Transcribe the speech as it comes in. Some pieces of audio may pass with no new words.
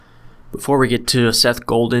Before we get to Seth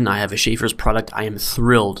Golden, I have a Schaefer's product I am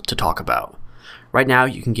thrilled to talk about. Right now,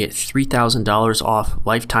 you can get $3,000 off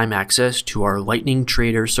lifetime access to our Lightning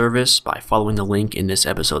Trader service by following the link in this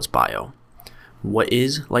episode's bio. What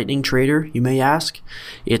is Lightning Trader, you may ask?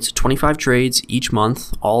 It's 25 trades each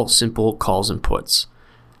month, all simple calls and puts.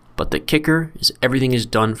 But the kicker is everything is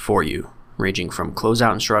done for you, ranging from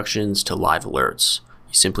closeout instructions to live alerts.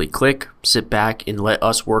 You simply click, sit back, and let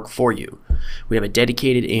us work for you. We have a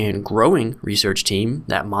dedicated and growing research team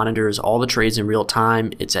that monitors all the trades in real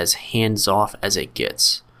time. It's as hands-off as it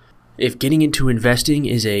gets. If getting into investing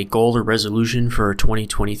is a goal or resolution for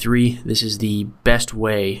 2023, this is the best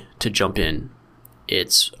way to jump in.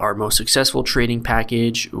 It's our most successful trading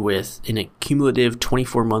package with an accumulative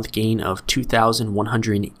 24-month gain of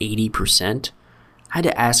 2,180%. I had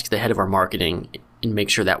to ask the head of our marketing and make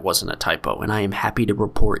sure that wasn't a typo, and I am happy to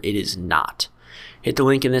report it is not. Hit the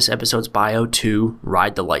link in this episode's bio to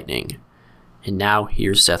ride the lightning. And now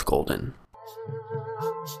here's Seth Golden.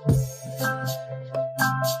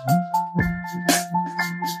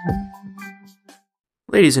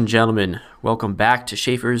 Ladies and gentlemen, welcome back to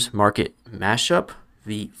Schaefer's Market Mashup,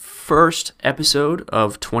 the first episode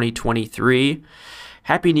of 2023.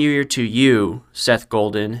 Happy New Year to you, Seth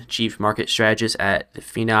Golden, Chief Market Strategist at the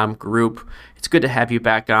Phenom Group. It's good to have you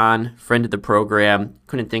back on, friend of the program.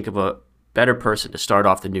 Couldn't think of a better person to start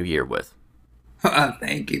off the new year with.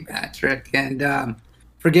 Thank you, Patrick. And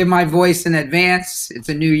forgive my voice in advance. It's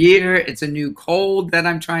a new year. It's a new cold that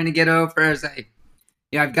I'm trying to get over.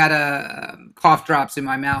 I've got cough drops in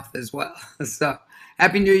my mouth as well. So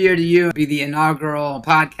happy New Year to you. It'll be the inaugural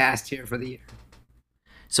podcast here for the year.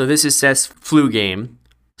 So this is Seth's flu game.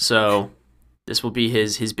 So this will be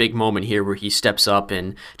his big moment here where he steps up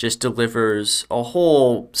and just delivers a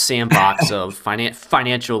whole sandbox of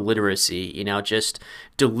financial literacy. Just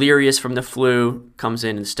delirious from the flu, comes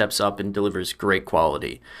in and steps up and delivers great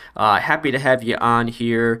quality. Happy to have you on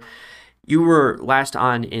here. You were last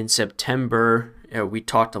on in September. We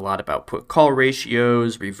talked a lot about put-call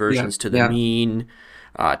ratios, reversions to the mean,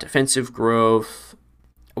 defensive growth.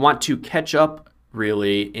 I want to catch up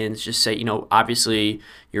really and just say, obviously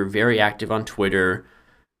you're very active on Twitter.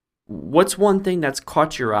 What's one thing that's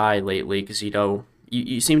caught your eye lately? Because,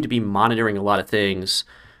 you seem to be monitoring a lot of things.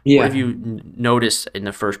 Yeah. What have you noticed in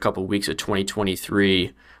the first couple of weeks of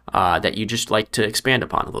 2023 that you just like to expand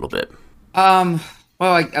upon a little bit?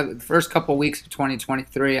 The first couple of weeks of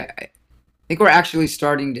 2023, I think we're actually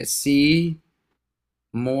starting to see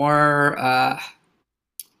more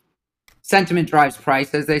sentiment drives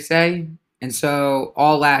price, as they say. And so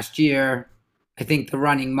all last year, I think the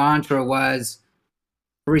running mantra was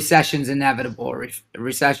recession's inevitable,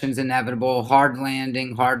 hard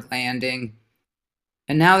landing.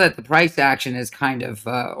 And now that the price action is kind of,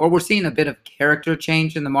 or we're seeing a bit of character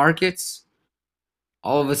change in the markets,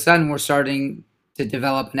 all of a sudden we're starting to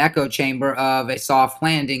develop an echo chamber of a soft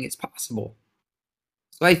landing is possible.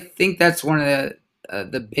 So I think that's one of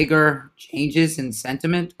the bigger changes in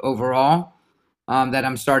sentiment overall. That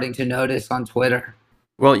I'm starting to notice on Twitter.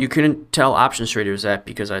 Well, you couldn't tell options traders that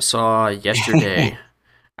because I saw yesterday,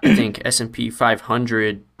 I think S&P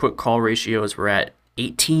 500 put call ratios were at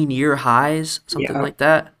 18-year highs, something like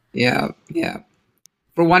that. Yeah.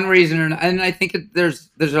 For one reason, and I think there's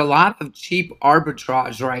a lot of cheap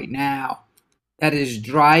arbitrage right now that is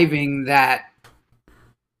driving that,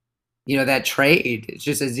 that trade. It's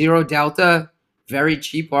just a zero delta, very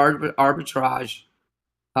cheap arbitrage.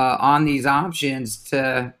 On these options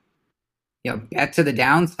to, bet to the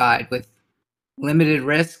downside with limited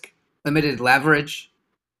risk, limited leverage,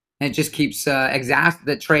 and it just keeps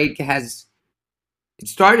the trade it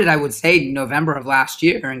started, I would say, November of last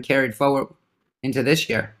year and carried forward into this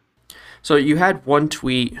year. So you had one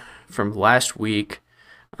tweet from last week,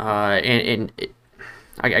 I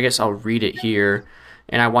guess I'll read it here.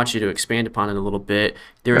 And I want you to expand upon it a little bit.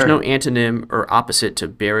 There is no antonym or opposite to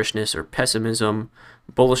bearishness or pessimism.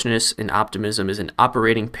 Bullishness and optimism is an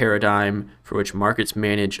operating paradigm for which markets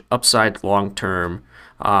manage upside long term.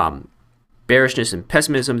 Bearishness and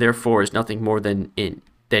pessimism, therefore, is nothing more than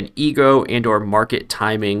ego and or market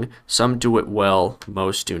timing. Some do it well,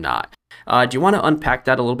 most do not. Do you want to unpack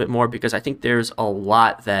that a little bit more? Because I think there's a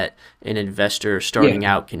lot that an investor starting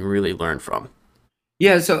out can really learn from.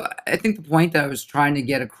 Yeah, so I think the point that I was trying to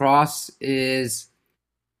get across is,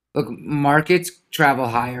 look, markets travel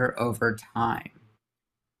higher over time.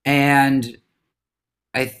 And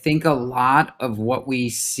I think a lot of what we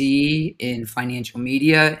see in financial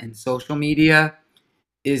media and social media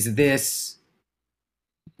is this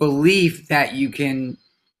belief that you can,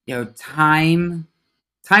 time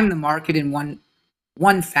the market in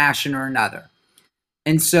one fashion or another.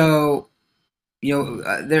 And so,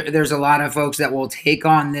 there's a lot of folks that will take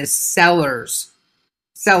on this seller's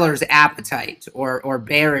appetite or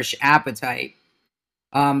bearish appetite,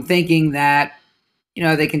 thinking that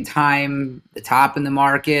they can time the top in the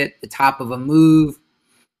market, the top of a move,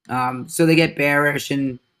 so they get bearish,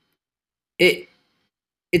 and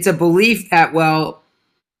it's a belief that, well,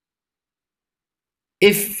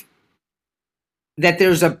 if that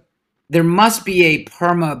there must be a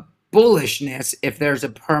perma bullishness if there's a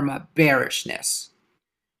perma bearishness,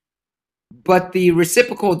 but the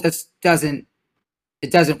reciprocal just doesn't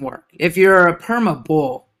work. If you're a perma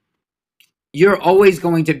bull, you're always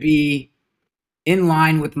going to be in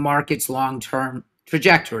line with market's long-term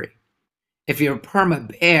trajectory. If you're a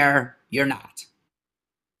perma bear, you're not.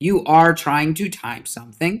 You are trying to time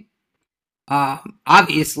something.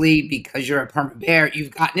 Obviously, because you're a perma bear,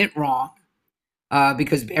 you've gotten it wrong.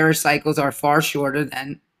 Because bearish cycles are far shorter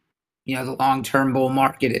than the long-term bull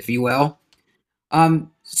market, if you will.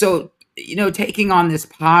 So taking on this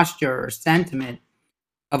posture or sentiment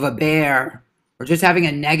of a bear, or just having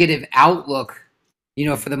a negative outlook,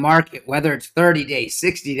 for the market, whether it's 30 days,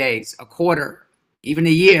 60 days, a quarter, even a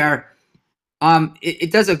year,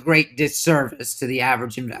 it does a great disservice to the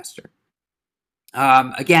average investor.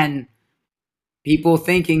 Again, people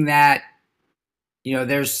thinking that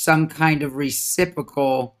there's some kind of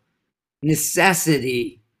reciprocal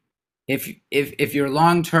necessity. If you're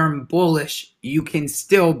long-term bullish, you can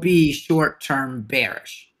still be short-term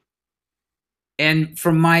bearish. And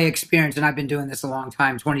from my experience, and I've been doing this a long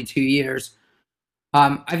time, 22 years,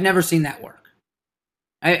 I've never seen that work.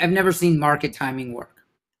 I've never seen market timing work.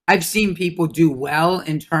 I've seen people do well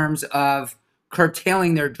in terms of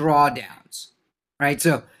curtailing their drawdowns, right?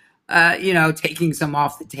 So, taking some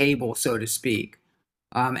off the table, so to speak,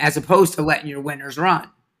 as opposed to letting your winners run.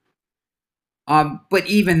 But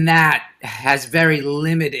even that has very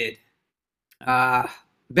limited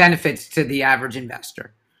benefits to the average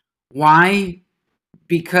investor. Why?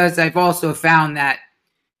 Because I've also found that,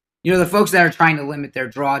 the folks that are trying to limit their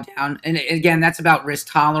drawdown, and again, that's about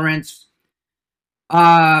risk tolerance,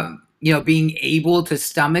 being able to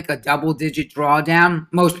stomach a double-digit drawdown.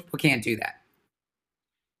 Most people can't do that.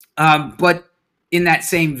 But in that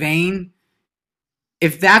same vein,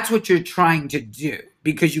 if that's what you're trying to do,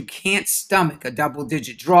 because you can't stomach a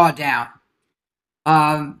double-digit drawdown,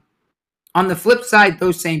 on the flip side,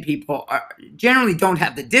 those same people generally don't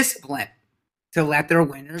have the discipline to let their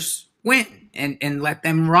winners win and let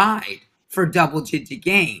them ride for double-digit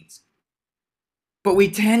gains. But we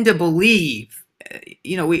tend to believe,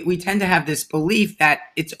 we tend to have this belief that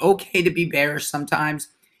it's okay to be bearish sometimes.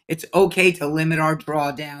 It's okay to limit our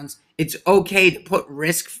drawdowns. It's okay to put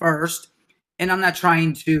risk first. And I'm not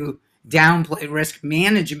trying to downplay risk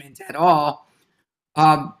management at all.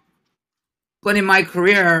 But in my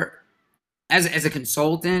career, as a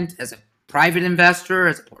consultant, as a private investor,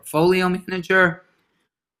 as a portfolio manager,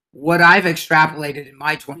 what I've extrapolated in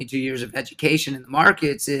my 22 years of education in the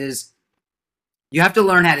markets is you have to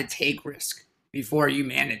learn how to take risk before you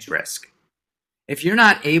manage risk. If you're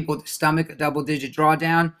not able to stomach a double-digit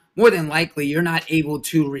drawdown, more than likely you're not able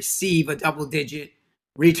to receive a double-digit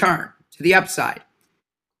return to the upside.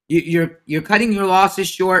 You're cutting your losses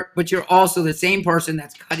short, but you're also the same person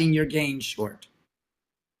that's cutting your gains short.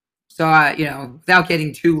 So, without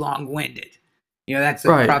getting too long-winded, that's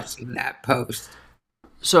the crux of that post.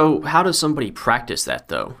 So how does somebody practice that,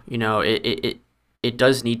 though? It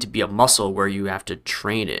does need to be a muscle where you have to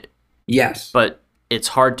train it. Yes. But it's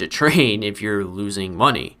hard to train if you're losing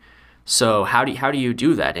money. So how do you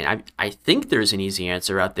do that? And I think there's an easy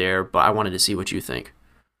answer out there, but I wanted to see what you think.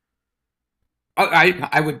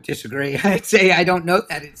 I would disagree. I'd say I don't know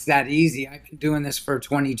that it's that easy. I've been doing this for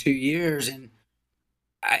 22 years, and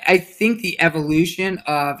I think the evolution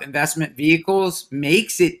of investment vehicles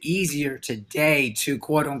makes it easier today to,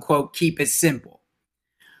 quote unquote, keep it simple.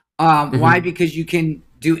 Why? Because you can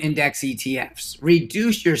do index ETFs,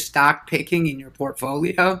 reduce your stock picking in your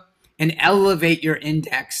portfolio, and elevate your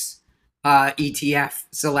index ETF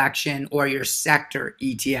selection or your sector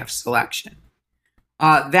ETF selection.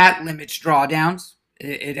 That limits drawdowns.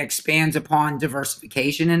 It expands upon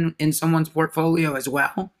diversification in someone's portfolio as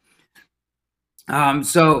well.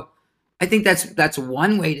 So I think that's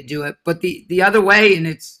one way to do it. But the other way,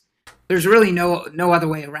 and there's really no other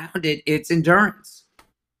way around it, it's endurance.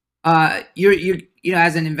 You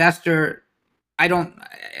as an investor, I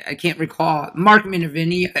can't recall Mark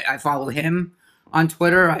Minervini. I follow him on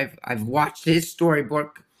Twitter. I've watched his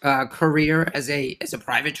storybook career as a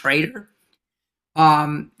private trader.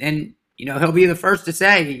 And he'll be the first to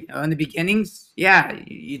say, in the beginnings, yeah,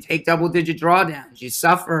 you take double-digit drawdowns, you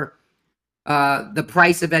suffer the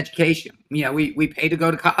price of education. We pay to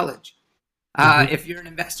go to college. If you're an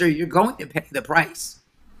investor, you're going to pay the price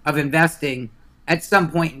of investing at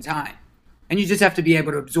some point in time, and you just have to be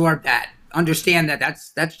able to absorb that, understand that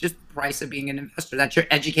that's just the price of being an investor. That's your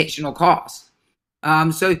educational cost.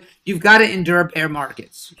 So you've got to endure bear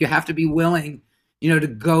markets. You have to be willing, to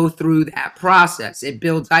go through that process. It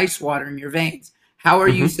builds ice water in your veins. How are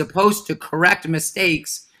you supposed to correct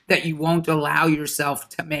mistakes that you won't allow yourself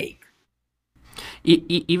to make?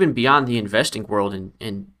 Even beyond the investing world,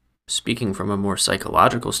 and speaking from a more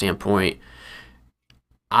psychological standpoint,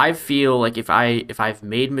 I feel like if I've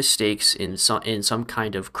made mistakes in some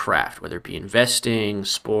kind of craft, whether it be investing,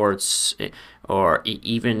 sports, or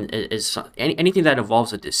even anything that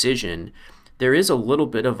involves a decision, there is a little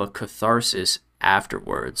bit of a catharsis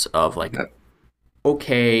afterwards of like,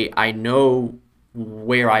 okay, I know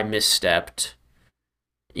where I misstepped.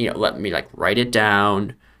 Let me like write it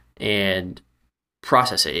down and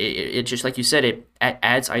process it. It just, like you said, it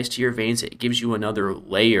adds ice to your veins. It gives you another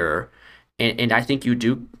layer. And I think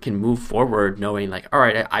you can move forward knowing like, all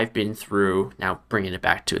right, I've been through, now bringing it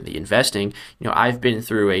back to the investing, I've been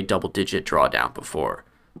through a double-digit drawdown before.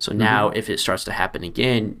 So now if it starts to happen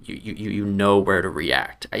again, you know where to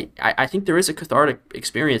react. I think there is a cathartic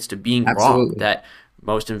experience to being wrong that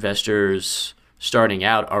most investors starting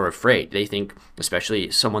out are afraid. They think, especially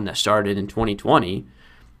someone that started in 2020,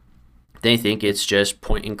 they think it's just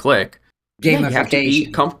point and click. Gamification. You have to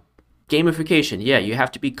be gamification. Yeah, you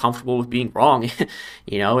have to be comfortable with being wrong,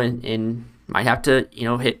 and might have to,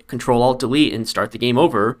 hit Control Alt Delete and start the game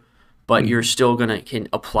over, but you're still can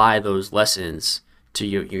apply those lessons to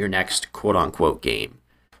your next quote unquote game.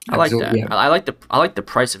 I like that. Yeah. I like the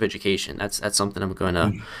price of education. That's something I'm going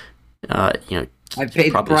to, I've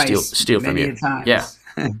paid the price steal from you. Times. Yeah.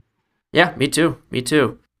 Yeah, me too.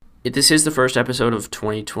 This is the first episode of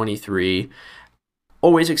 2023.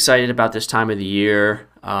 Always excited about this time of the year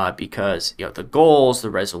because the goals, the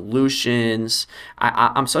resolutions.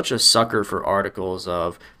 I'm such a sucker for articles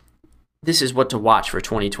of this is what to watch for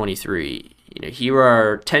 2023. Here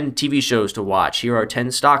are 10 TV shows to watch. Here are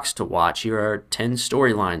 10 stocks to watch. Here are 10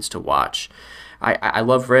 storylines to watch. I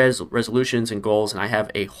love resolutions and goals, and I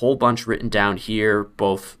have a whole bunch written down here,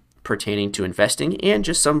 both pertaining to investing and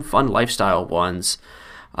just some fun lifestyle ones.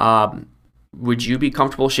 Would you be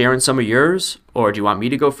comfortable sharing some of yours, or do you want me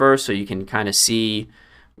to go first so you can kind of see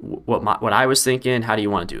what I was thinking? How do you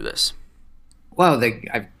want to do this? Well,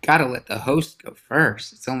 I've got to let the host go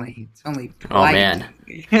first. It's only polite. Oh man.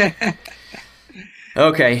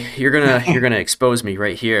 Okay, you're gonna expose me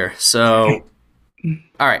right here. So,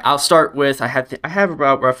 all right, I'll start with I have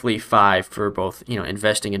about roughly 5 for both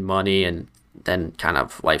investing in money and then kind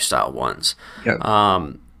of lifestyle ones. Yep.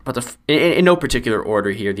 But in no particular order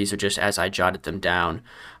here. These are just as I jotted them down.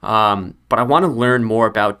 But I want to learn more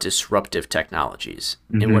about disruptive technologies.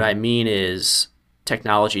 And what I mean is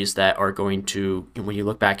technologies that are going to, when you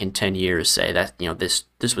look back in 10 years, say that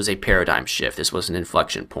this was a paradigm shift. This was an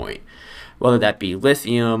inflection point. Whether that be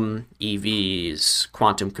lithium, EVs,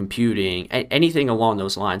 quantum computing, anything along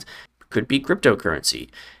those lines. Could be cryptocurrency.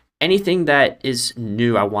 Anything that is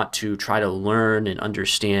new, I want to try to learn and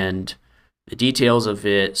understand the details of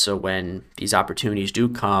it, so when these opportunities do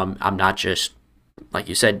come, I'm not just, like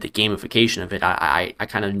you said, the gamification of it. I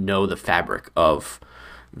kind of know the fabric of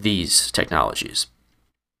these technologies.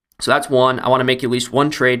 So that's one. I want to make at least one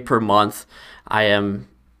trade per month. I'm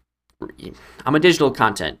a digital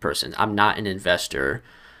content person. I'm not an investor.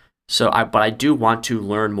 But I do want to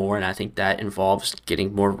learn more, and I think that involves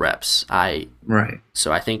getting more reps.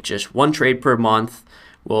 So I think just one trade per month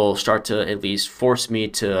will start to at least force me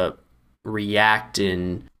to react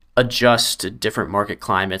and adjust to different market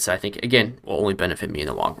climates. I think, again, will only benefit me in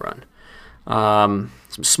the long run.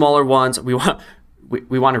 Some smaller ones. We want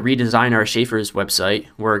to redesign our Schaefer's website.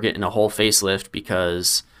 We're getting a whole facelift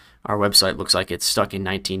because our website looks like it's stuck in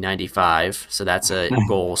 1995. So that's a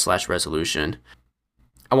goal/resolution.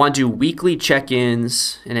 I want to do weekly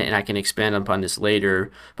check-ins, and I can expand upon this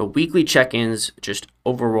later, but weekly check-ins just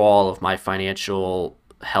overall of my financial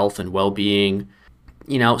health and well-being.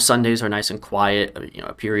 Sundays are nice and quiet,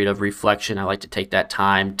 a period of reflection. I like to take that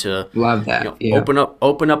time to love that.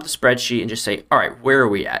 Open up the spreadsheet and just say, all right, where are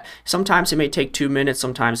we at? Sometimes it may take 2 minutes,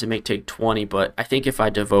 sometimes it may take 20, but I think if I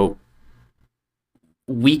devote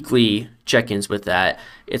weekly check-ins with that,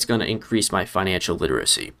 it's going to increase my financial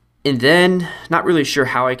literacy. And then, not really sure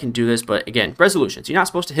how I can do this, but again, resolutions. You're not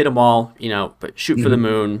supposed to hit them all, but shoot for the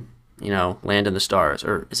moon, land in the stars,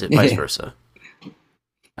 or is it vice versa?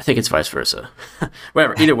 I think it's vice versa.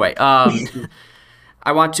 Whatever. Either way,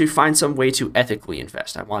 I want to find some way to ethically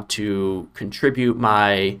invest. I want to contribute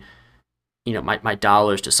my my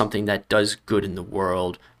dollars to something that does good in the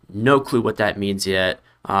world. No clue what that means yet.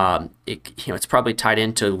 It's probably tied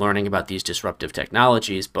into learning about these disruptive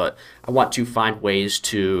technologies, but I want to find ways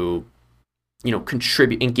to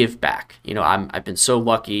contribute and give back. I've been so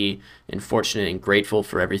lucky and fortunate and grateful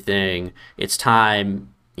for everything. It's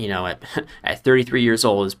time, at 33 years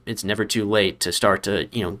old, it's never too late to start to,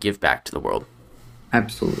 give back to the world.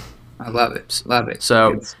 Absolutely. I love it. Love it.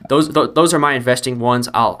 So those are my investing ones.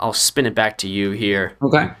 I'll spin it back to you here.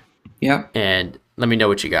 Okay. Yep. And let me know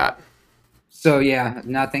what you got. So yeah,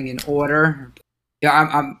 nothing in order.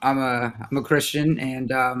 Yeah, I'm a Christian,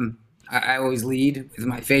 and I always lead with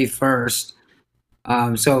my faith first.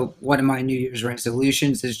 So one of my New Year's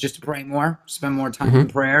resolutions is just to pray more, spend more time in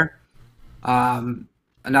prayer.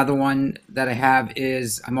 Another one that I have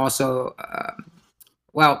is I'm also,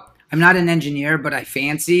 I'm not an engineer, but I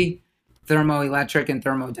fancy thermoelectric and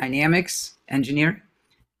thermodynamics engineer.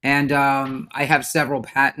 And I have several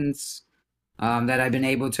patents that I've been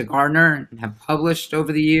able to garner and have published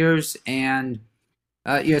over the years. And,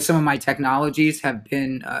 some of my technologies have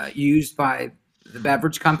been used by the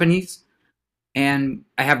beverage companies. And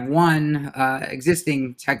I have one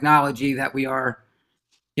existing technology that we are,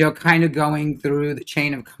 kind of going through the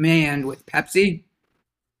chain of command with Pepsi.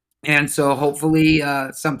 And so hopefully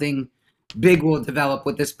something big will develop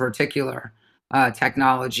with this particular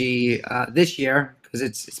technology this year, because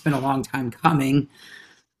it's been a long time coming.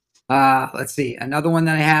 Let's see. Another one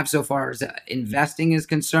that I have so far as investing is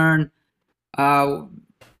concerned.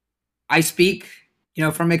 I speak,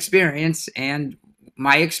 from experience, and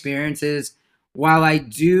my experience is, while I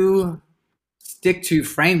do stick to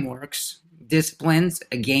frameworks, disciplines,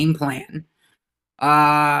 a game plan,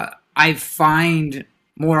 I find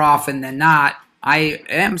more often than not, I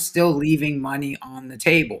am still leaving money on the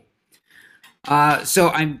table. So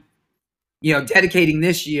I'm, dedicating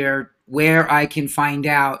this year where I can find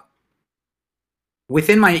out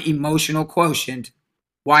within my emotional quotient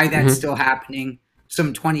why that's still happening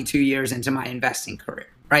some 22 years into my investing career,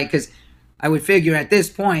 right? Because I would figure at this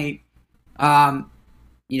point, I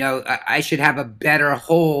should have a better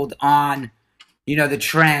hold on, the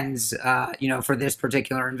trends, for this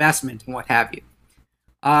particular investment and what have you.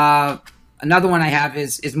 Another one I have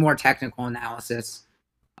is more technical analysis.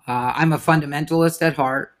 I'm a fundamentalist at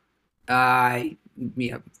heart. I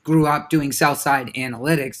grew up doing sell-side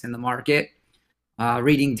analytics in the market,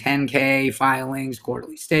 reading 10K filings,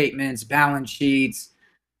 quarterly statements, balance sheets,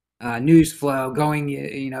 news flow, going,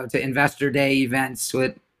 to investor day events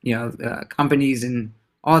with, companies and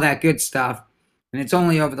all that good stuff. And it's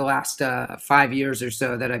only over the last 5 years or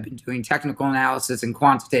so that I've been doing technical analysis and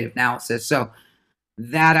quantitative analysis. So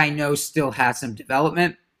that I know still has some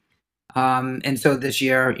development. And so this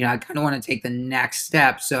year, I kind of want to take the next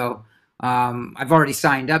step. So I've already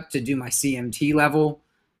signed up to do my CMT level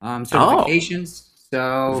certifications.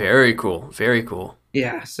 So very cool. Very cool.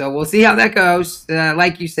 Yeah. So we'll see how that goes.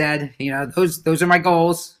 Like you said, those are my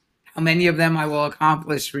goals. How many of them I will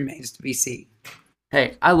accomplish remains to be seen.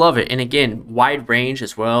 Hey, I love it. And again, wide range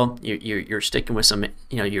as well. You're sticking with some,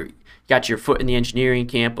 you're got your foot in the engineering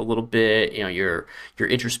camp a little bit. You're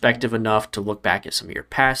introspective enough to look back at some of your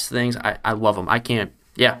past things. I love them.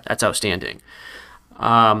 That's outstanding.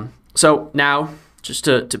 So now, just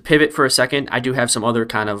to pivot for a second, I do have some other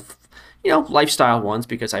kind of, lifestyle ones,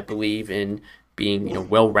 because I believe in being,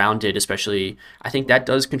 well-rounded, especially I think that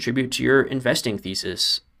does contribute to your investing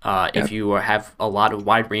thesis if you have a lot of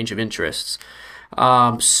wide range of interests.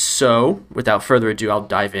 So without further ado, I'll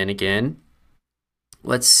dive in again.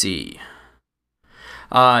 Let's see.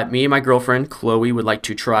 Me and my girlfriend, Chloe, would like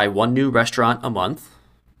to try one new restaurant a month.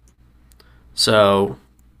 So,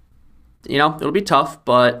 it'll be tough,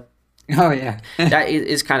 but oh yeah, that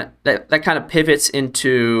is kind of that kind of pivots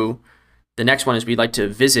into the next one is we'd like to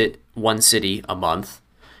visit one city a month.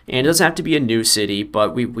 And it doesn't have to be a new city,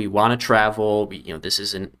 but we want to travel. This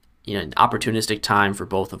is an opportunistic time for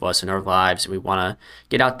both of us in our lives, and we want to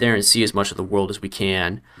get out there and see as much of the world as we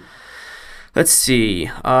can. Let's see.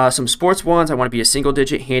 Some sports ones. I want to be a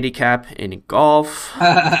single-digit handicap in golf.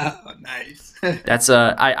 Nice. That's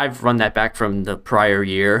I've run that back from the prior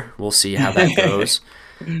year. We'll see how that goes.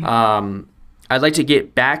 I'd like to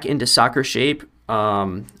get back into soccer shape.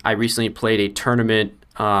 I recently played a tournament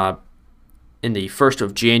in the 1st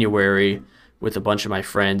of January with a bunch of my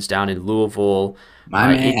friends down in Louisville.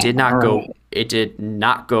 It did not go. It did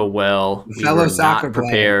not go well. We Fellow were soccer not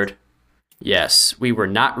prepared. player. Yes, we were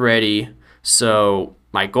not ready. So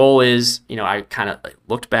my goal is, I kind of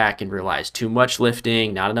looked back and realized too much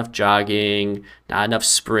lifting, not enough jogging, not enough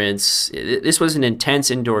sprints. This was an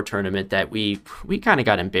intense indoor tournament that we kind of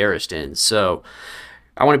got embarrassed in. So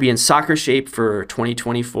I want to be in soccer shape for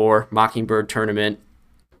 2024 Mockingbird tournament.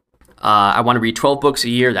 I want to read 12 books a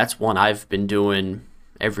year. That's one I've been doing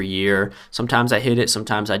every year. Sometimes I hit it,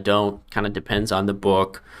 sometimes I don't. Kind of depends on the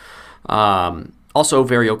book. Also,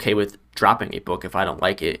 very okay with dropping a book if I don't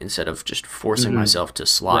like it instead of just forcing myself to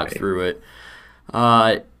slog Right. through it.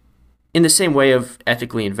 In the same way of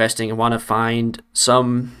ethically investing, I want to find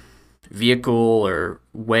some vehicle or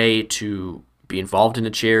way to be involved in a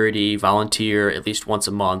charity, volunteer at least once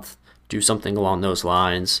a month, do something along those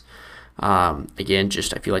lines. Again,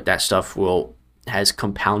 just I feel like that stuff will has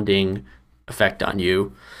compounding effect on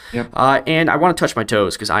you. Yep. And I want to touch my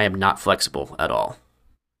toes because I am not flexible at all.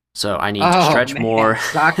 So I need to Oh stretch man, more.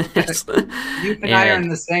 soccer. You and I are in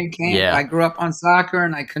And the same camp. yeah, I grew up on soccer,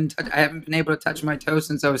 and I couldn't. I haven't been able to touch my toes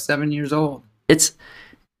since I was 7 years old. it's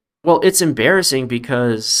it's embarrassing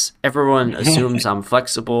because everyone assumes I'm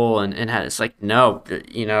flexible and it's like no,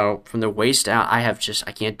 from the waist out,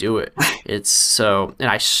 I can't do it. It's so, and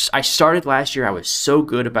I started last year. I was so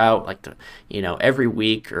good about like every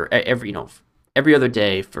week or every other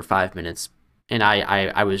day for 5 minutes, and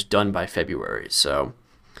I was done by February. So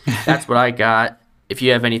that's what I got. If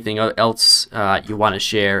you have anything else you want to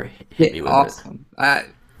share, hit Yeah, me with it. awesome.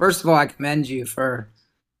 First of all, I commend you for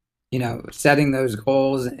setting those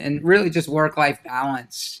goals and really just work life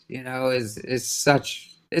balance. Is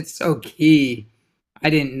such it's so key. I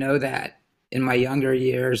didn't know that in my younger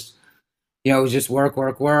years. It was just work,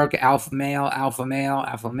 work, work. Alpha male, alpha male,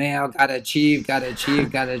 alpha male. Gotta achieve, gotta achieve,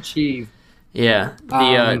 gotta achieve. Yeah,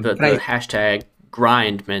 But the hashtag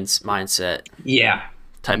grind mindset yeah,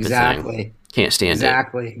 type of thing. exactly. Can't stand it.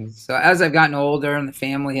 Exactly. So as I've gotten older and the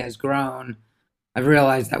family has grown, I've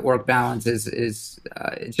realized that work balance is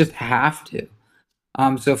it just have to.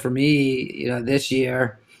 So for me, this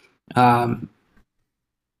year, um,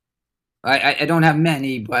 I don't have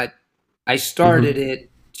many, but I started Hmm.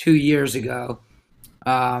 it 2 years ago.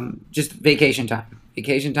 Just vacation time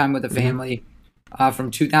with the Hmm. family.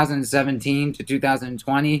 From 2017 to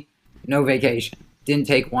 2020, no vacation. Didn't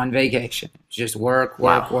take one vacation. Just work,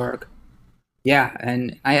 work, Wow. work. Yeah,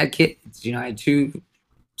 and I had kids. I had two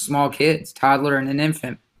small kids, toddler and an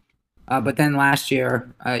infant. But then last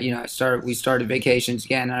year, we started vacations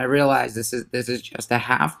again, and I realized this is just a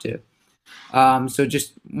have to. So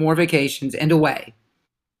just more vacations and away.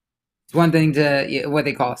 It's one thing to what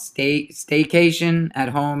they call staycation at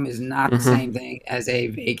home is not the Hmm. same thing as a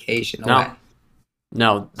vacation away.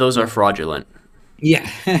 No, no, those are Yeah, fraudulent. yeah,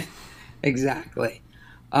 exactly.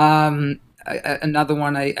 Another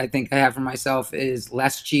one I think I have for myself is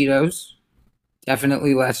less Cheetos.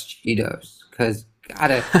 Definitely less Cheetos because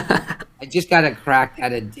gotta I just gotta crack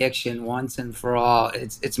that addiction once and for all.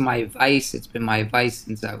 It's my vice. It's been my vice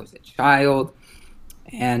since I was a child,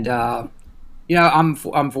 and I'm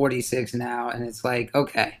 46 now, and it's like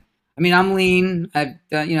okay. I mean, I'm lean. I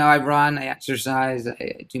run, I exercise,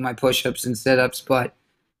 I do my push-ups and sit-ups, but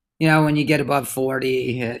when you get above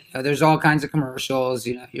 40, there's all kinds of commercials.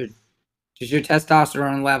 Your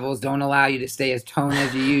testosterone levels don't allow you to stay as toned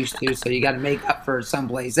as you used to, so you got to make up for it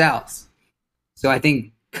someplace else. So I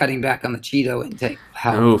think cutting back on the Cheeto intake will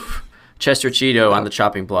help. Oof. Chester Cheeto on Yep. the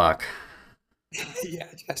chopping block. Yeah,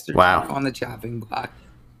 Chester Wow. Cheeto on the chopping block.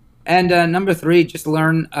 And number three, just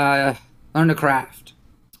learn the craft.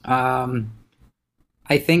 Um,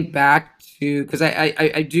 I think back to because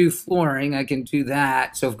I do flooring, I can do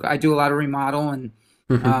that. So I do a lot of remodel and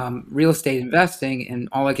Hmm. real estate investing, and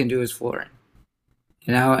all I can do is flooring.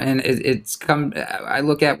 And it's come. I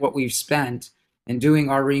look at what we've spent in doing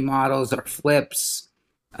our remodels, our flips,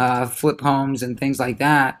 flip homes, and things like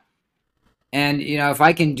that. And if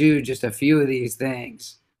I can do just a few of these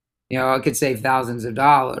things, I could save thousands of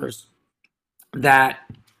dollars that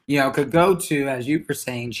could go to, as you were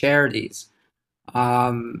saying, charities.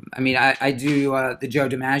 I mean, I do the Joe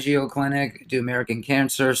DiMaggio Clinic, I do American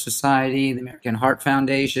Cancer Society, the American Heart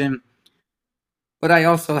Foundation, but I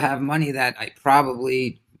also have money that I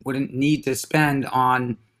probably wouldn't need to spend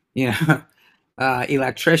on, you know,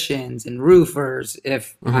 electricians and roofers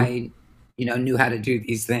if Hmm. I, knew how to do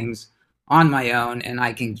these things on my own, and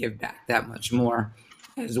I can give back that much more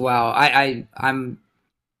as well. I'm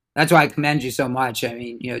That's why I commend you so much. I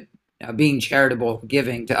mean, being charitable,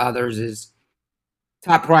 giving to others is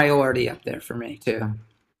top priority up there for me too.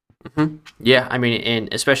 Hmm. Yeah, I mean,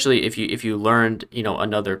 and especially if you learned,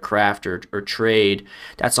 another craft or trade,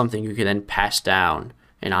 that's something you can then pass down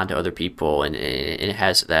and on to other people, and it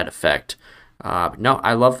has that effect. No,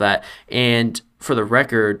 I love that. And for the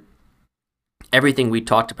record, everything we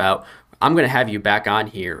talked about, I'm gonna have you back on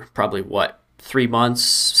here probably what 3 months,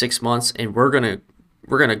 6 months, and we're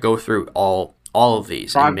gonna go through all of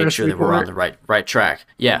these and make Progress sure that we're on report. the right track.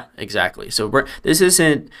 Yeah, exactly. So this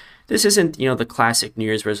isn't, the classic New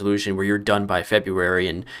Year's resolution where you're done by February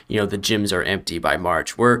and, the gyms are empty by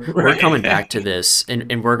March. We're coming back Right. to this,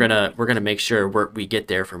 and we're gonna make sure we get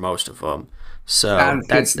there for most of them. So Sounds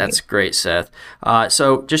good that's to me. that's great, Seth.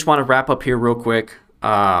 So just want to wrap up here real quick,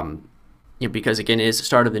 because again, it is the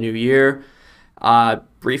start of the new year.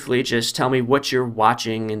 Briefly, just tell me what you're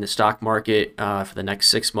watching in the stock market for the next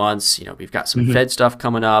 6 months. We've got some Mhm. Fed stuff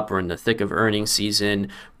coming up. We're in the thick of earnings season.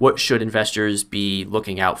 What should investors be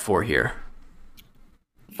looking out for here?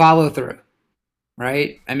 Follow through,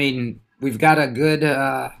 right? I mean, we've got a good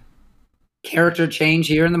character change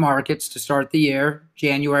here in the markets to start the year.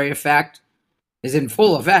 January effect is in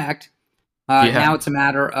full effect. Yeah. Now it's a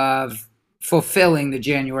matter of fulfilling the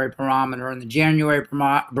January barometer, and the January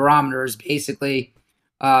barometer is basically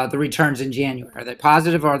the returns in January. Are they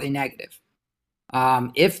positive or are they negative?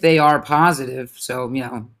 If they are positive, so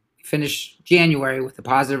finish January with a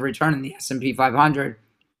positive return in the S&P 500,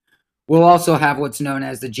 we'll also have what's known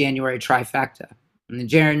as the January trifecta. And the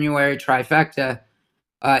January trifecta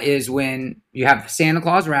is when you have the Santa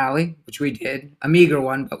Claus rally, which we did, a meager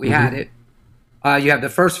one, but we had Hmm. it. You have the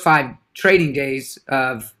first 5 trading days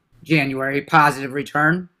of January positive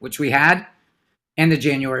return, which we had, and the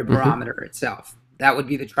January Hmm. barometer itself. That would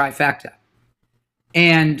be the trifecta.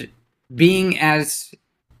 And being as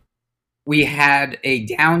we had a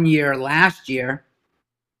down year last year,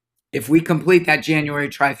 if we complete that January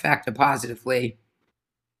trifecta positively,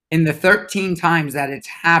 in the 13 times that it's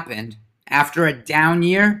happened after a down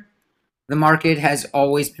year, the market has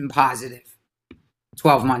always been positive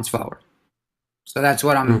 12 months forward. So that's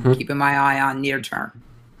what I'm Hmm. keeping my eye on near term.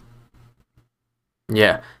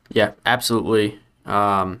 Yeah. Yeah. Absolutely.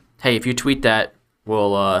 Hey, if you tweet that,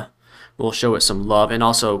 we'll show it some love, and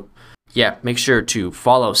also, yeah, make sure to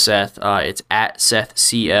follow Seth. It's at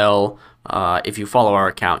SethCL. If you follow our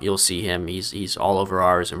account, you'll see him. He's all over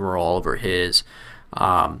ours, and we're all over his.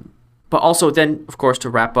 Um, but also, then, of course, to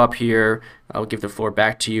wrap up here, I'll give the floor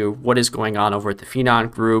back to you. What is going on over at the Phenon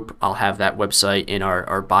Group? I'll have that website in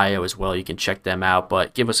our bio as well. You can check them out.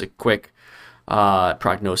 But give us a quick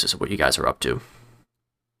prognosis of what you guys are up to.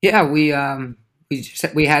 Yeah, we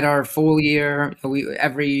had our full year. We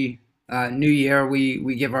every new year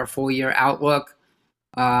we give our full year outlook,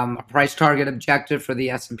 a price target objective for the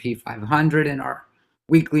S&P 500, and our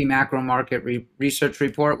weekly macro market research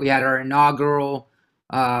report. We had our inaugural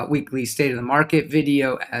weekly state of the market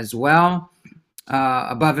video as well.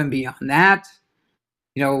 Above and beyond that,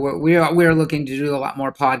 we're looking to do a lot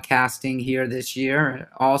more podcasting here this year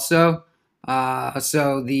also.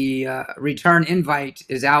 So the return invite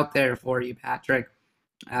is out there for you, Patrick,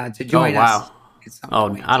 to Oh join us wow. at some Oh,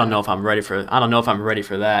 point. I don't know if I'm ready for. I don't know if I'm ready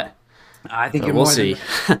for that, I think but you're we'll more than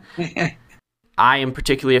see. ready. I am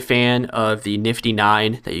particularly a fan of the Nifty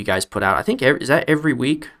Nine that you guys put out. I think is that every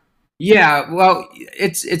week. Yeah, well,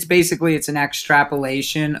 it's basically it's an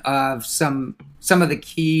extrapolation of some of the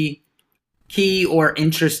key or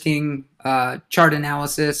interesting chart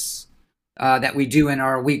analysis that we do in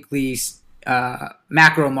our weekly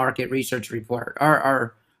macro market research report.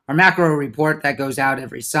 Our macro report that goes out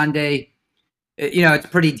every Sunday. It's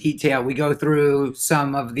pretty detailed. We go through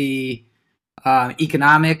some of the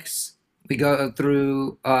economics. We go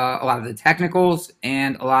through a lot of the technicals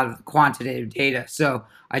and a lot of the quantitative data. So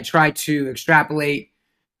I try to extrapolate,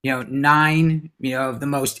 nine, of the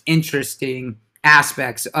most interesting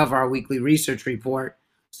aspects of our weekly research report,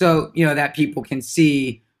 so that people can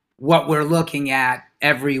see what we're looking at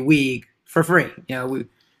every week for free.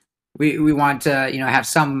 We want to have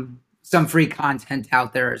some free content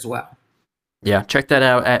out there as well. Yeah, check that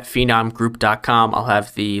out at phenomgroup.com. I'll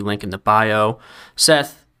have the link in the bio.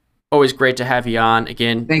 Seth, always great to have you on.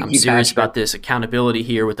 Again, Thank I'm you, serious Patrick. about this accountability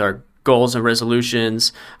here with our goals and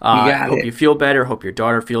resolutions. You got Hope it. you feel better. Hope your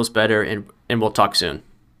daughter feels better, and we'll talk soon.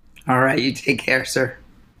 All right, you take care, sir.